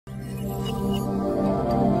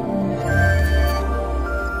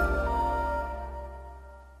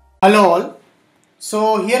Hello all.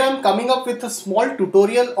 So here I am coming up with a small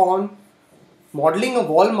tutorial on modeling a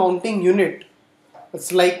wall mounting unit.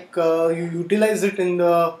 It's like you utilize it in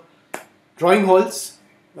the drawing halls.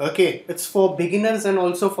 Okay, it's for beginners and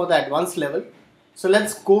also for the advanced level. So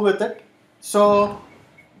let's go with it. So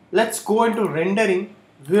let's go into rendering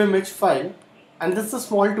view image file, and this is a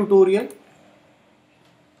small tutorial.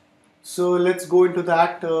 So let's go into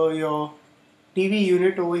that your TV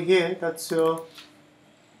unit over here. That's your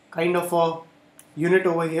kind of a unit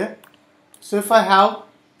over here. So if I have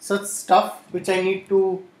such stuff which I need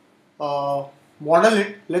to model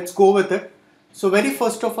it, let's go with it. So very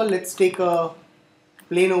first of all, let's take a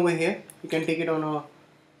plane over here. You can take it on a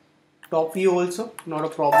top view also, not a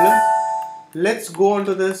problem. Let's go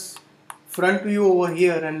onto this front view over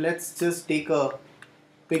here and let's just take a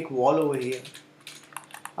big wall over here.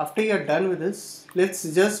 After you're done with this, let's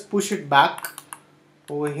just push it back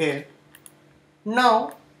over here.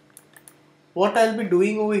 Now what I'll be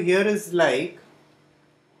doing over here is like,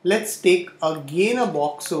 let's take again a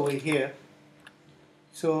box over here.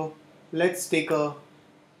 So let's take a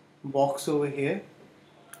box over here.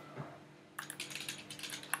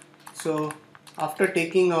 So after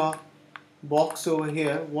taking a box over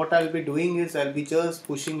here, what I'll be doing is I'll be just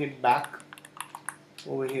pushing it back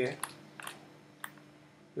over here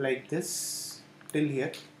like this till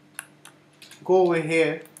here. Go over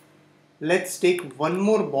here. Let's take one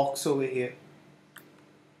more box over here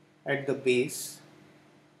at the base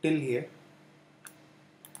till here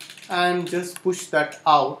and just push that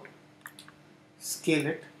out, scale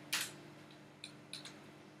it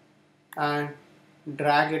and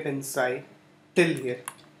drag it inside till here.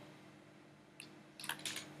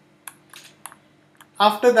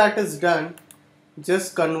 After that is done,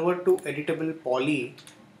 just convert to editable poly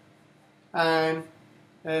and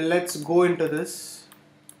let's go into this,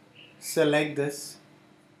 select this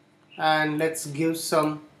and let's give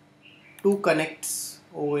some two connects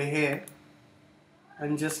over here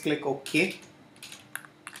and just click OK.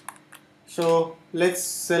 So let's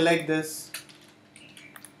select this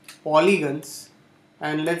polygons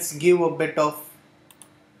and let's give a bit of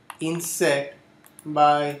inset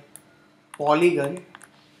by polygon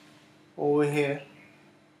over here.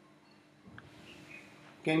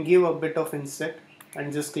 Can give a bit of inset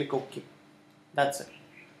and just click OK. That's it.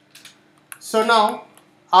 So now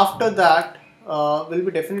after that we'll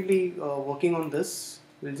be definitely working on this.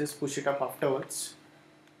 We'll just push it up afterwards.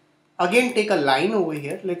 Again take a line over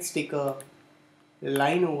here. Let's take a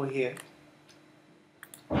line over here.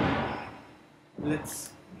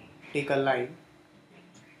 Let's take a line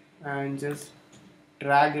and just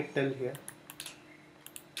drag it till here.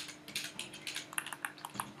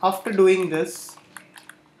 After doing this,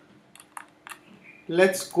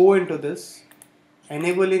 let's go into this,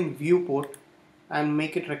 enable in viewport and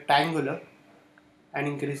make it rectangular and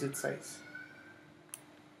increase its size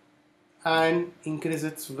and increase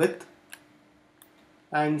its width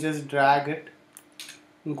and just drag it.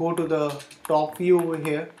 Go to the top view over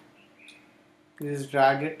here, just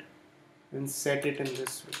drag it and set it in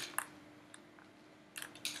this way.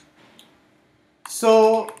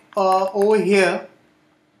 So over here,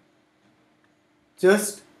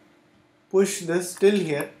 just push this till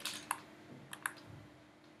here.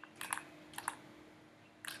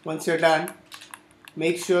 Once you're done,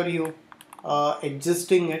 make sure you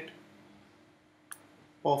adjusting it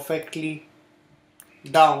perfectly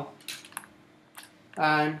down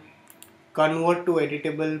and convert to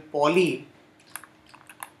editable poly.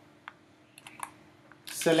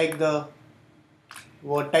 Select the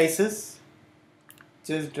vertices,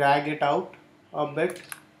 just drag it out a bit.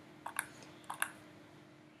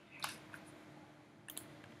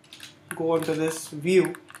 Go onto this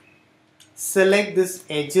view, select this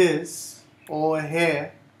edges over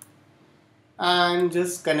here and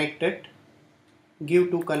just connect it.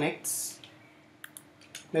 Give two connects.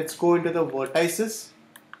 Let's go into the vertices,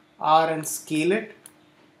 R and scale it.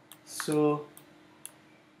 So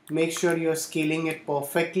make sure you're scaling it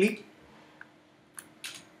perfectly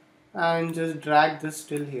and just drag this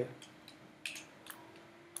till here.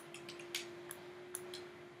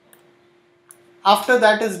 After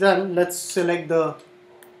that is done, let's select the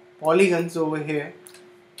polygons over here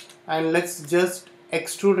and let's just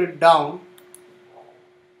extrude it down.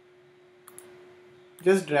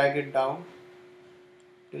 Just drag it down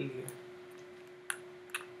till here.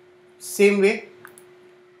 Same way,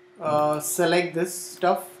 select this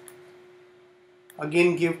stuff.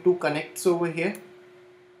 Again give two connects over here.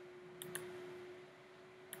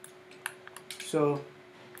 So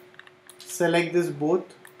select this both,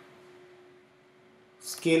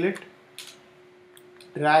 scale it,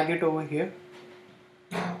 drag it over here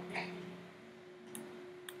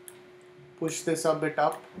push this a bit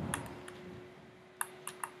up.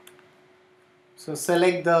 So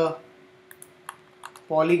select the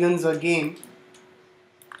polygons again.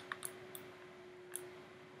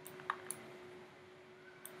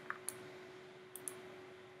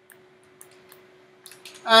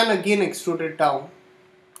 And again extrude it down.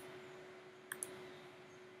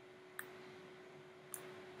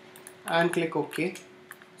 And click OK.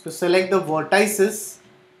 So select the vertices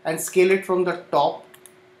and scale it from the top.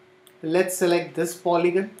 Let's select this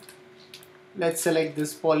polygon. Let's select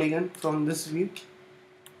this polygon from this view.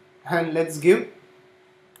 And let's give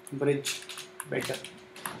bridge better.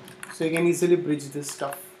 So you can easily bridge this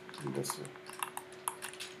stuff in this way.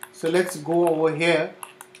 So let's go over here.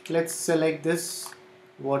 Let's select this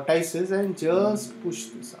vertices and just push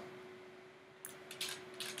this up.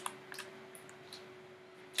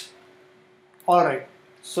 Alright,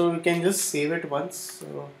 so we can just save it once.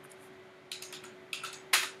 So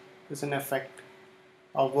there's an effect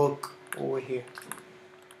of work over here.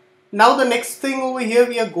 Now the next thing over here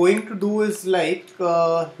we are going to do is like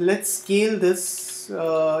let's scale this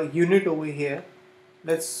unit over here.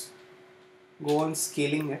 Let's go on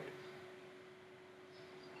scaling it.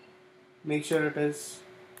 Make sure it is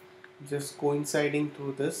just coinciding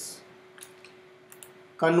through this.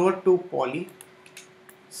 Convert to poly.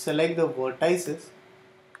 Select the vertices.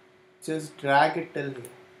 Just drag it till here.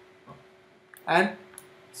 And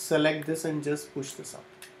select this and just push this up.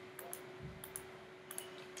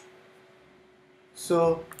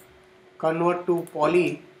 So convert to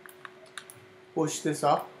poly. Push this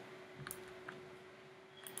up.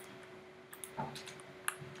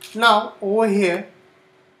 Now over here,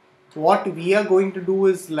 what we are going to do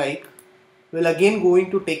is like, we're again going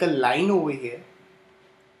to take a line over here.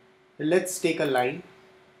 Let's take a line.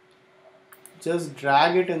 Just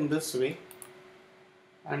drag it in this way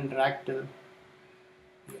and drag till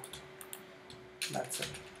here. That's it.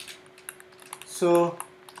 So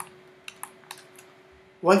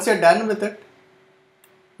once you're done with it,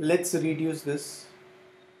 let's reduce this.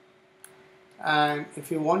 And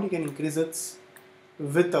if you want, you can increase its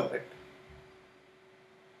width a bit.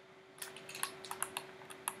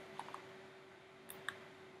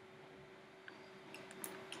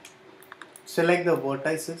 Select the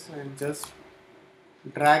vertices and just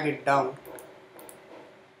drag it down.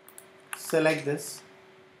 Select this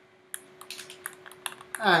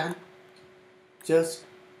and just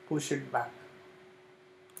push it back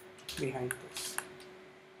behind this.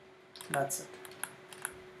 That's it.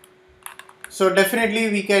 So definitely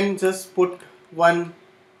we can just put one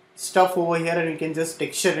stuff over here and we can just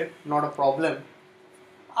texture it, not a problem.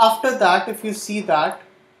 After that, if you see that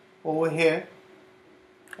over here,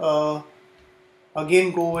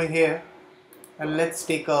 again go over here and let's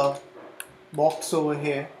take a box over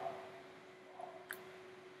here.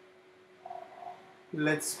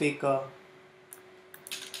 Let's take a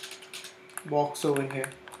box over here,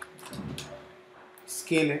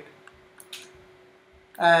 scale it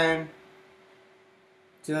and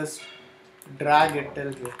just drag it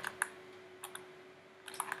till here.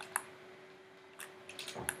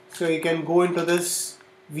 So you can go into this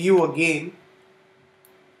view again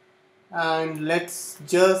and let's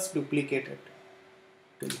just duplicate it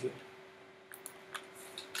till here.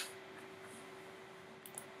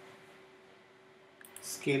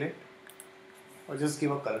 Scale it or just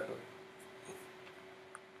give a color to it.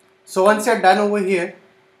 So once you're done over here,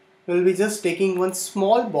 we'll be just taking one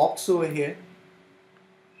small box over here.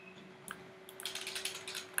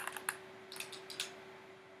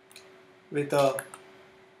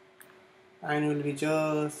 And we'll be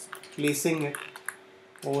just placing it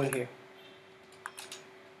over here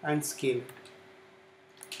and scale it.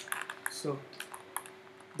 So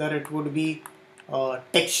that it would be a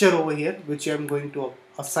texture over here which I am going to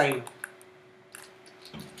assign.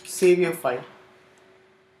 Save your file.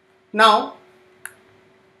 Now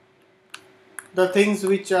the things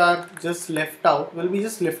which are just left out, we'll be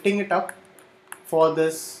just lifting it up for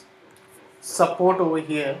this support over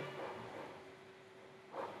here.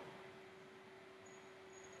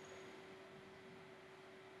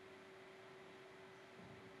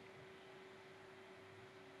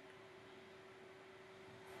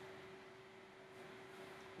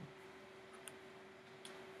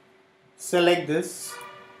 Select this.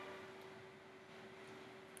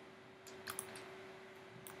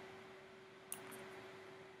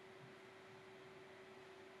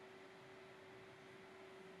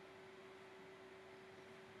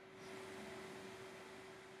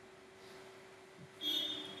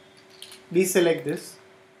 Deselect this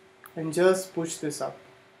and just push this up.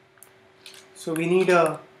 So we need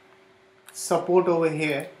a support over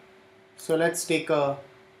here. So let's take a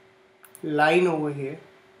line over here,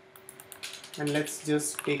 and let's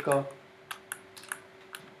just take a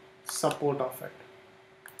support of it.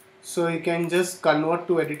 So you can just convert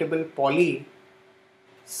to editable poly,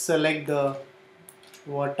 select the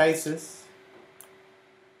vertices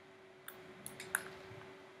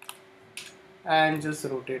and just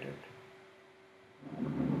rotate it.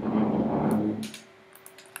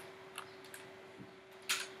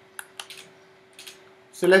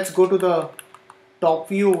 So let's go to the top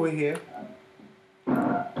view over here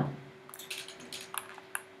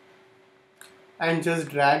and just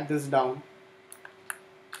drag this down.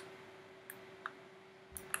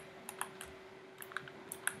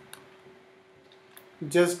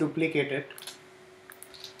 Just duplicate it,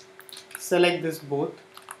 select this both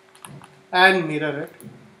and mirror it,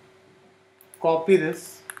 copy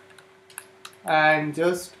this and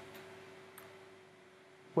just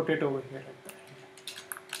put it over here like that.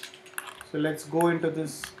 So let's go into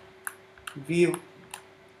this view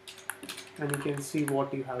and you can see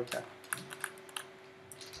what you have done.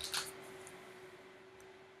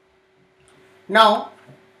 Now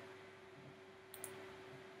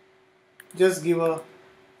just give a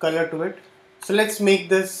color to it. So let's make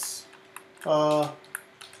this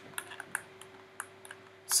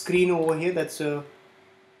screen over here, that's a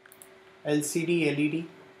LCD LED.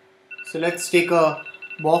 So let's take a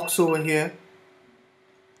box over here,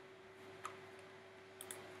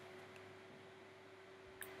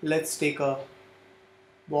 let's take a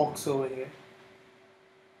box over here.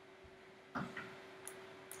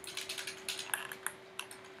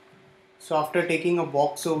 So after taking a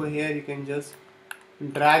box over here, you can just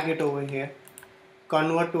drag it over here,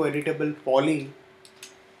 convert to editable poly,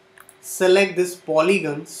 select this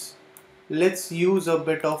polygons, let's use a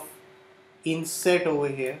bit of inset over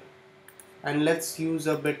here and let's use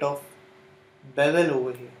a bit of bevel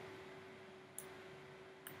over here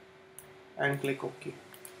and click OK.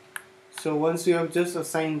 So once you have just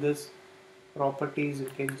assigned this properties, you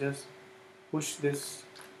can just push this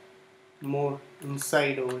more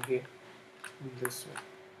inside over here in this way.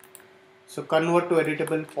 So convert to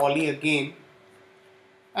editable poly again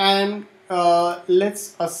and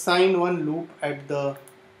let's assign one loop at the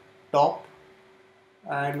top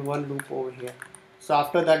and one loop over here. So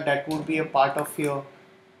after that, that would be a part of your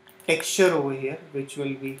texture over here, which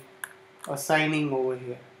will be assigning over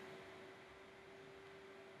here.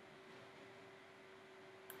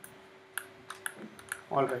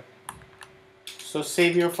 Alright, so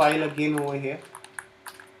save your file again over here.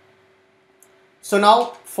 So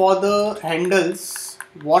now for the handles,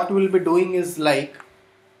 what we'll be doing is like,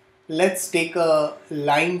 let's take a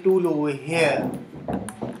line tool over here.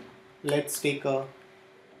 Let's take a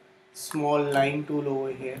small line tool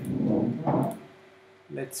over here.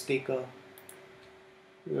 Let's take a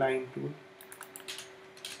line tool.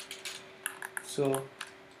 So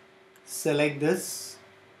select this,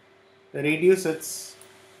 reduce its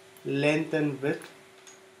length and width,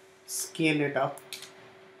 scale it up,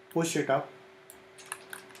 push it up,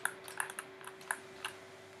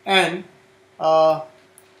 and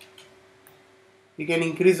you can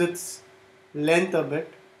increase its length a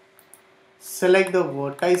bit, select the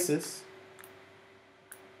vertices,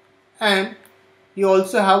 and you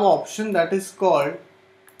also have an option that is called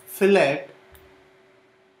fillet.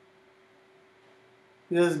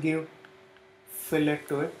 Just give fillet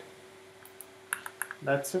to it.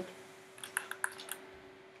 That's it.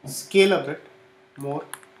 Scale a bit more.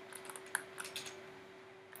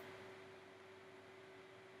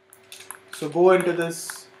 So go into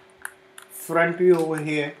this front view over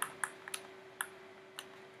here.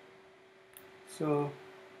 So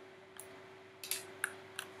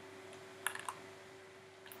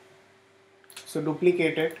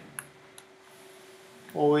duplicate it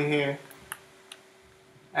over here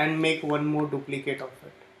and make one more duplicate of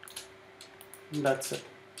it. That's it.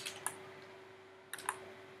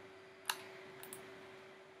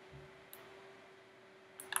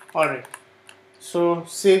 Alright, so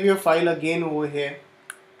save your file again over here.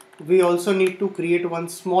 We also need to create one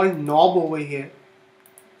small knob over here.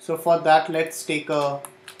 So for that, let's take a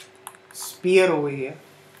sphere over here.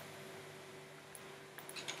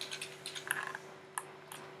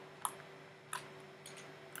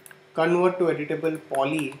 Convert to editable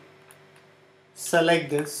poly, select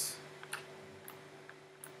this,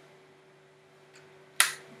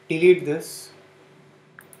 delete this,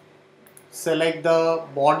 select the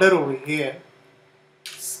border over here,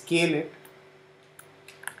 scale it,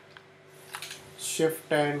 shift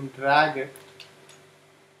and drag it,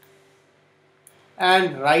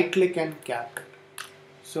 and right click and cap it.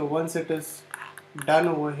 So once it is done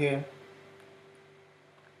over here,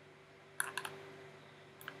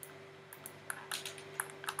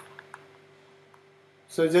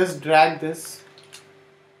 So just drag this,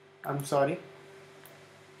 I'm sorry,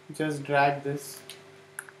 just drag this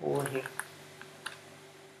over here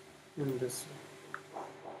in this way.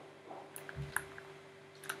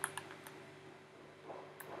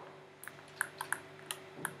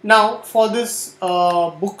 Now for this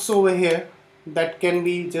books over here, that can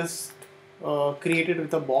be just created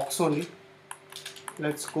with a box only.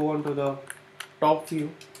 Let's go on to the top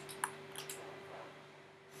view.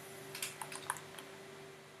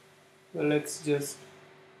 Let's just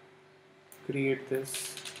create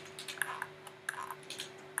this.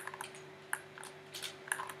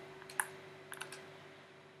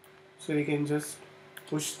 So you can just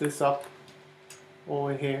push this up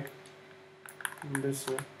over here in this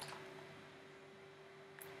way.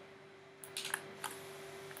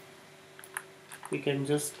 We can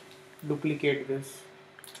just duplicate this.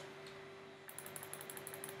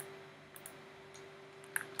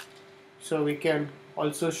 So we can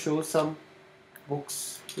also show some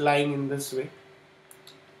books lying in this way.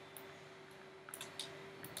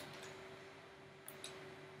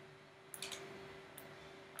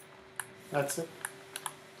 That's it.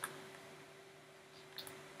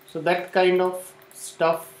 So that kind of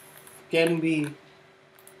stuff can be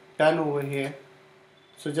done over here.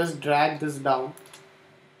 So just drag this down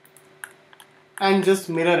and just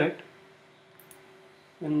mirror it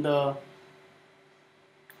in the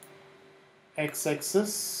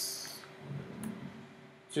x-axis.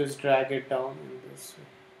 Just drag it down in this way.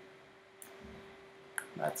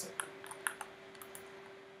 That's it.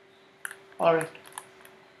 Alright.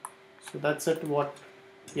 So that's it, what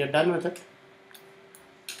we are done with it.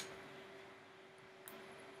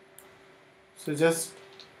 So just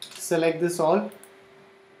select this all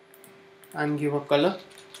and give a color,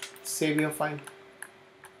 save your file.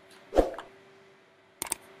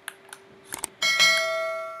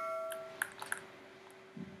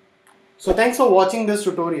 So thanks for watching this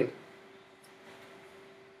tutorial.